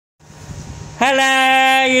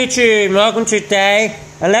Hello YouTube, welcome to day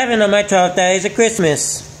 11 of my 12 days of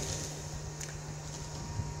Christmas.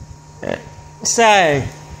 So,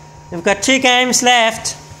 we've got 2 games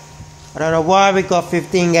left. I don't know why we got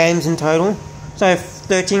 15 games in total. So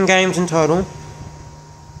 13 games in total.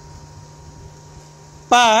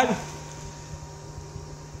 But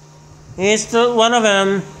here's one of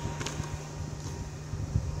them.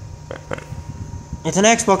 It's an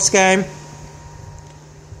Xbox game.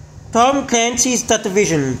 Tom Clancy's The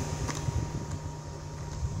Division.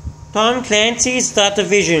 Tom Clancy's The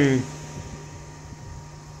Division.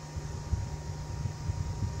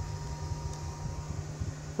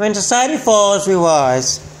 When society falls, we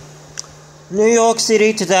rise. New York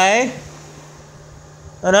City today.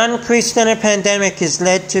 An unprecedented pandemic has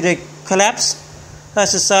led to the collapse of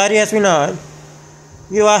society as we know it.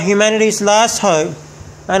 You are humanity's last hope,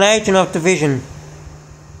 an agent of division,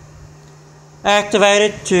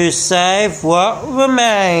 activated to save what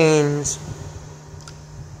remains.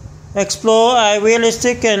 Explore a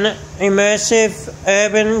realistic and immersive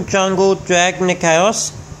urban jungle dragged into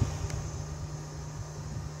chaos.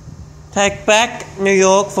 Take back New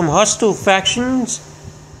York from hostile factions,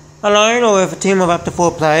 alone or with a team of up to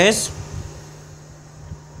 4 players.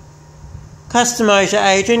 Customize your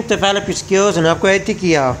agent, develop your skills and upgrade your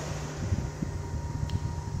gear.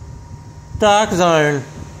 Dark Zone.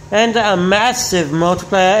 Enter a massive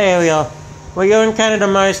multiplayer area where you encounter the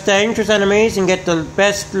most dangerous enemies and get the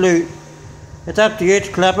best loot. It's up to you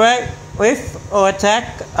to collaborate with or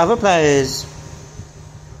attack other players.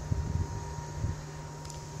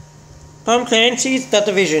 Tom Clancy's The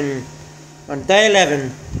Division on day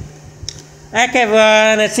 11. Okay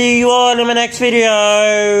everyone, I'll see you all in my next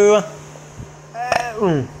video.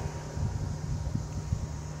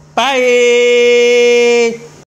 Bye!